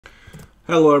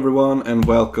Hello everyone and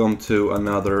welcome to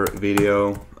another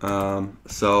video.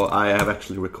 So I have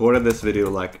actually recorded this video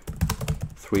like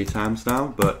 3 times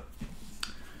now, but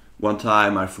one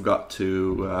time I forgot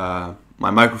to,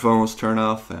 my microphone was turned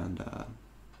off and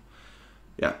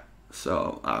yeah,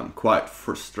 so I'm quite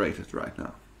frustrated right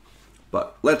now.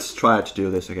 But let's try to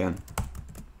do this again.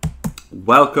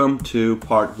 Welcome to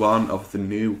part 1 of the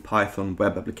new Python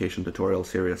web application tutorial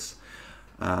series.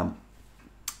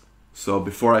 So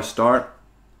before I start,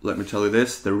 let me tell you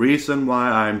this. The reason why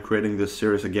I'm creating this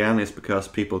series again is because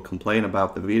people complain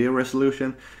about the video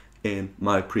resolution in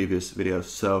my previous videos.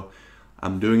 So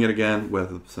I'm doing it again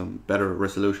with some better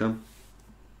resolution.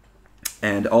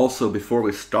 And also before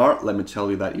we start, let me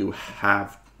tell you that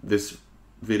this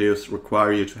videos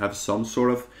require you to have some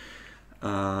sort of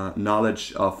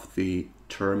knowledge of the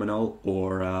terminal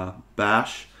or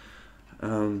bash,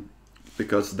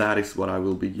 because that is what I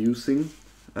will be using.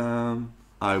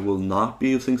 I will not be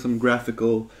using some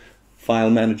graphical file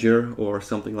manager or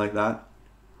something like that.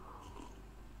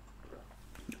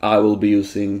 I will be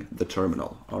using the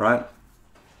terminal, alright?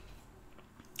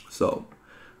 So,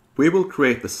 we will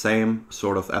create the same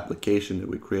sort of application that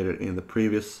we created in the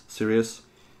previous series,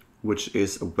 which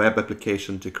is a web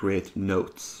application to create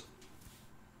notes.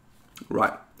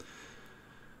 Right.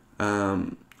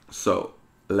 So,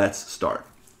 let's start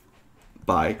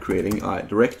by creating a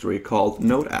directory called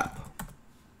Note App.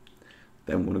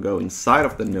 Then we're going to go inside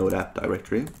of the Node app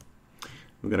directory.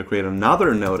 We're going to create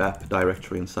another Node app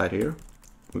directory inside here.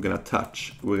 We're going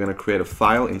to create a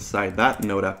file inside that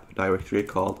Node app directory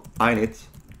called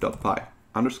init.py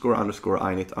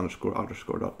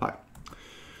 __init__.py.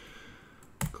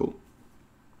 Cool.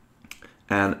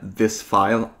 And this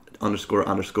file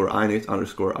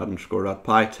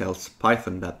 __init__.py tells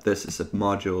Python that this is a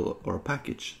module or a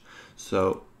package.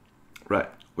 So, right.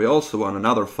 We also want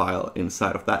another file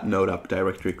inside of that Node app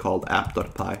directory called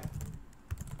app.py.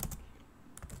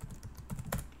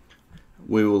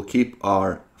 We will keep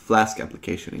our Flask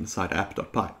application inside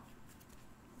app.py.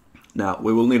 Now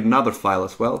we will need another file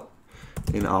as well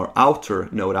in our outer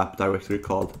Node app directory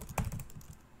called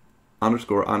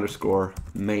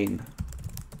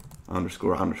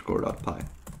 __main__.py.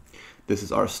 This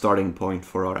is our starting point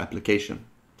for our application.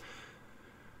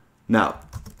 Now,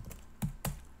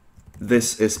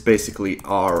 this is basically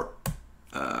our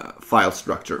file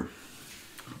structure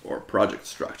or project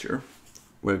structure.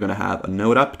 We're going to have a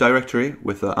Node app directory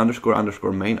with a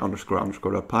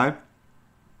 __main__.py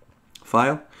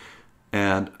file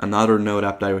and another Node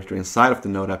app directory inside of the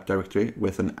Node app directory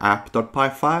with an app.py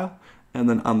file and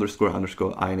then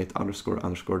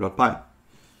 __init__.py.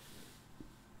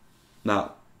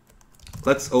 Now,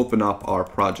 let's open up our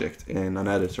project in an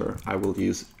editor. I will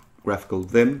use graphical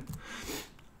Vim,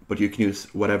 but you can use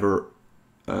whatever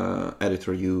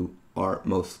editor you are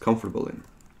most comfortable in.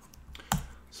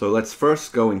 So let's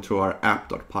first go into our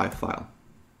app.py file.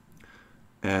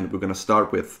 And we're going to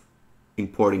start with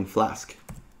importing Flask.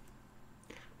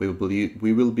 We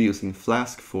will be using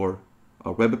Flask for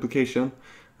our web application.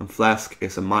 And Flask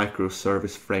is a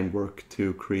microservice framework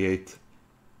to create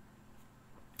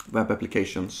web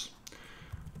applications.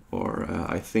 Or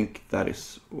I think that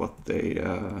is what they...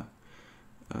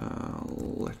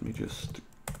 let me just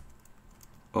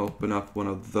open up one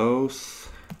of those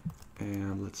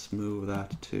and let's move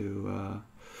that to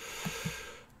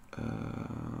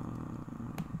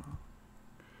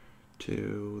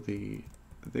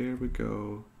there we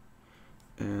go,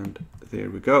 and there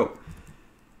we go.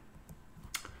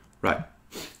 Right,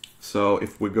 so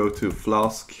if we go to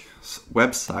Flask's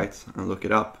website and look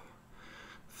it up,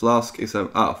 Flask is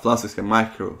a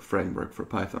micro framework for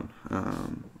Python.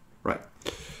 Right.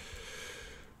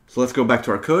 So let's go back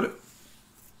to our code,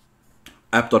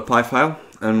 app.py file,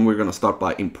 and we're going to start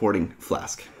by importing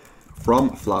Flask.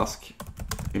 From Flask,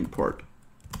 import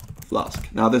Flask.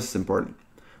 Now this is important.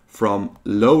 From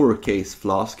lowercase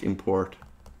Flask, import,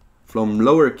 from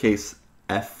lowercase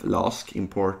f Flask,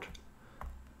 import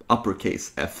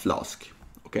uppercase f Flask.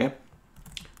 Okay?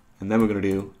 And then we're going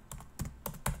to do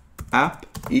app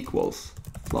equals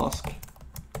Flask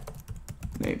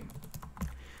name.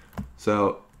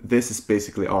 So this is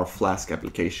basically our Flask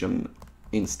application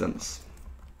instance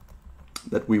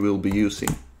that we will be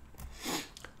using.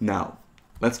 Now,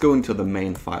 let's go into the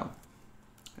main file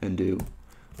and do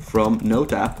from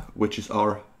Node app, which is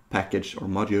our package or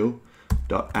module,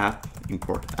 .app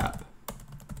import app.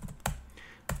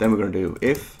 Then we're going to do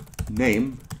if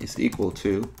name is equal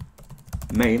to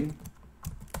main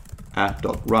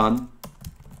app.run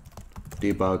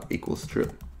debug equals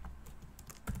true.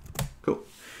 Cool.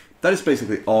 That is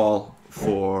basically all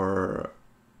for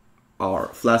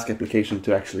our Flask application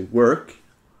to actually work.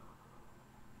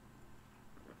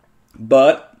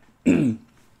 But we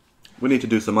need to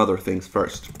do some other things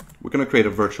first. We're going to create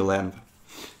a virtual env.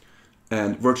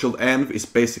 And virtual env is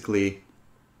basically,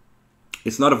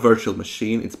 it's not a virtual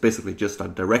machine, it's basically just a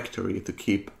directory to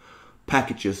keep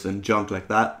packages and junk like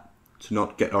that, to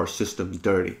not get our system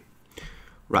dirty.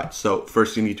 Right, so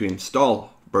first you need to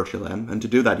install virtual env, and to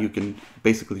do that you can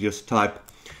basically just type,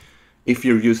 if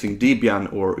you're using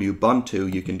Debian or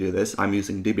Ubuntu, you can do this. I'm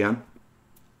using Debian.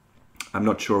 I'm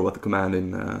not sure what the command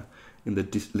in the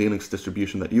Linux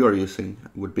distribution that you are using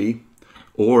would be,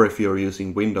 or if you're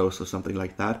using Windows or something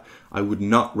like that. I would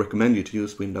not recommend you to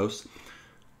use Windows,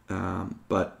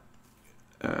 but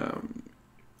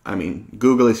I mean,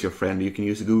 Google is your friend. You can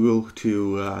use Google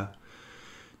to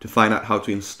find out how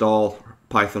to install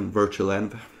Python virtual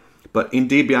env. But in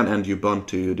Debian and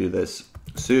Ubuntu, you do this: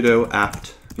 sudo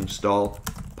apt install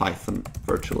Python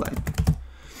virtual env.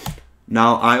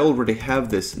 Now I already have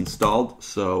this installed,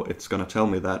 so it's gonna tell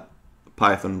me that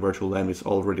Python virtual env is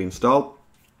already installed.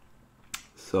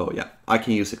 So yeah, I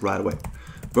can use it right away.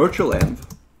 Virtual env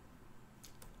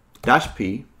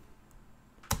 -p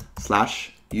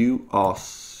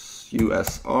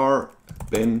 /usr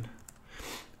bin,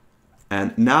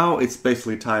 and now it's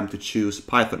basically time to choose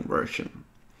Python version.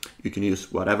 You can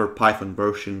use whatever Python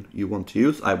version you want to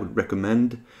use. I would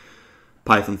recommend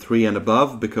Python 3 and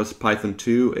above, because Python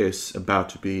 2 is about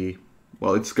to be,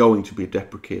 well, it's going to be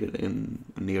deprecated in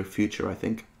the near future, I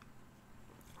think.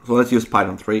 So let's use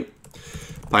Python 3.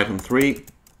 Python 3,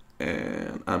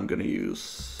 and I'm going to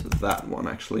use that one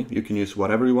actually. You can use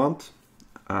whatever you want.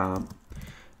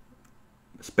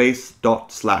 Space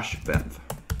 /venv.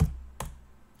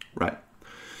 Right.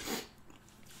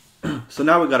 So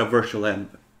now we got a virtual env,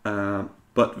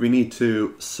 but we need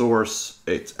to source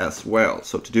it as well.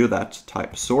 So to do that,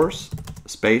 type source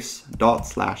space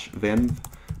 /venv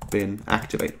bin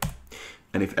activate.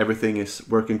 And if everything is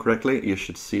working correctly, you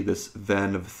should see this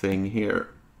venv thing here,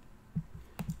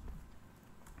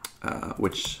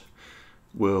 which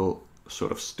will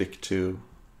sort of stick to,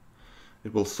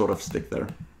 it will sort of stick there.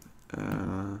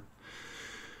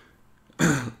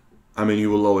 I mean, you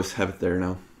will always have it there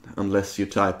now. Unless you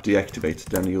type deactivate,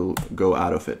 then you'll go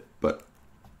out of it. But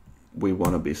we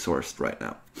want to be sourced right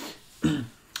now.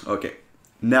 Okay,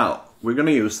 now we're going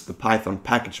to use the Python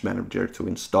package manager to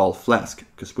install Flask,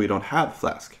 because we don't have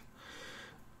Flask.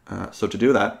 So to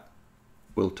do that,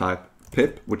 we'll type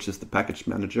pip, which is the package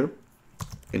manager,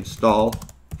 install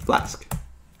Flask.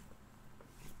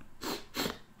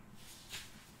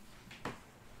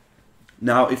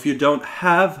 Now, if you don't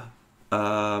have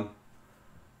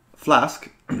Flask,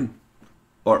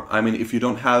 or I mean, if you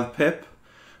don't have pip,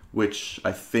 which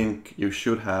I think you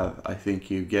should have, I think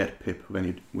you get pip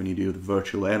when you do the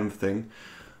virtual env thing.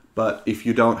 But if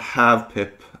you don't have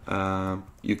pip,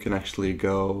 you can actually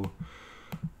go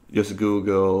just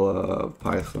Google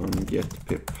Python get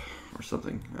pip or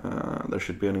something. There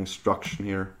should be an instruction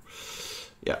here.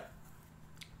 Yeah.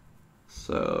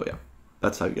 So yeah,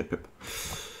 that's how you get pip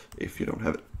if you don't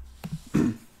have it.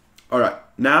 All right,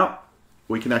 now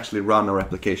we can actually run our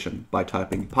application by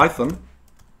typing Python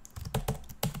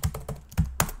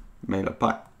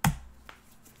main.py.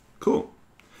 Cool.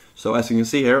 So as you can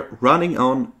see here, running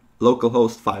on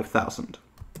localhost 5000.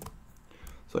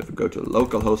 So if we go to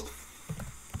localhost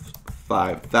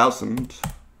 5000,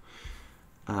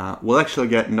 we'll actually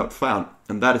get not found,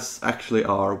 and that is actually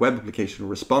our web application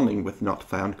responding with not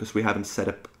found, because we haven't set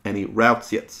up any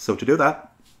routes yet. So to do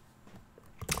that,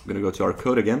 I'm going to go to our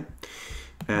code again,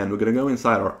 and we're going to go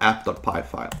inside our app.py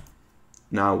file.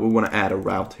 Now we want to add a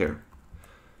route here.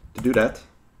 To do that,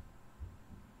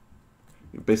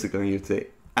 you're basically going to use the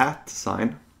 @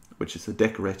 sign, which is a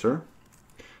decorator,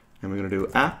 and we're going to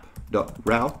do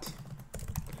app.route.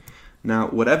 Now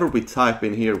whatever we type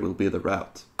in here will be the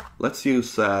route. Let's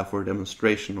use for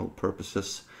demonstrational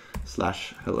purposes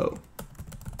 /hello.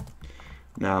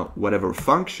 Now whatever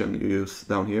function you use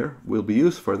down here will be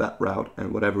used for that route,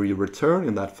 and whatever you return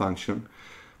in that function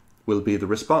will be the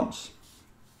response.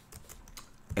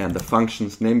 And the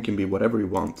function's name can be whatever you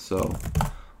want, so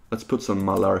let's put some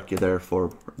malarkey there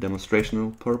for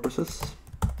demonstrational purposes,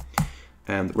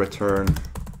 and return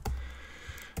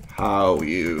how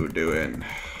you doing.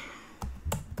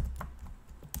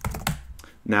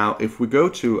 Now if we go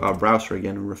to our browser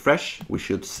again and refresh, we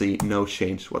should see no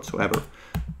change whatsoever.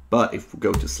 But if we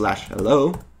go to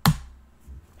 /hello,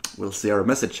 we'll see our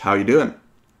message, how you doing?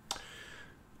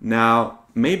 Now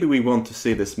maybe we want to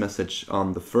see this message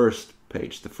on the first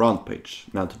page, the front page.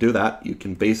 Now to do that, you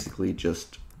can basically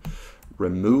just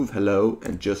remove hello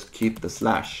and just keep the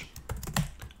 /.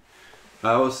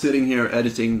 I was sitting here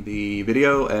editing the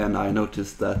video, and I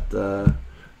noticed that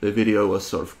the video was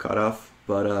sort of cut off.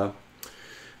 But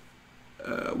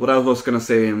what I was gonna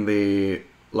say in the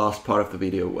last part of the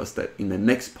video was that in the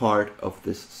next part of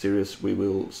this series we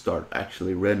will start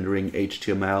actually rendering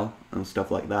HTML and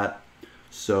stuff like that.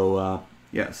 So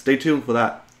yeah, stay tuned for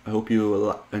that. I hope you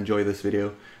will enjoy this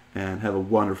video and have a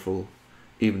wonderful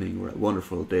evening or a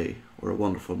wonderful day or a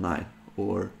wonderful night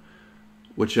or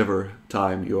whichever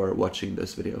time you are watching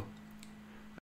this video.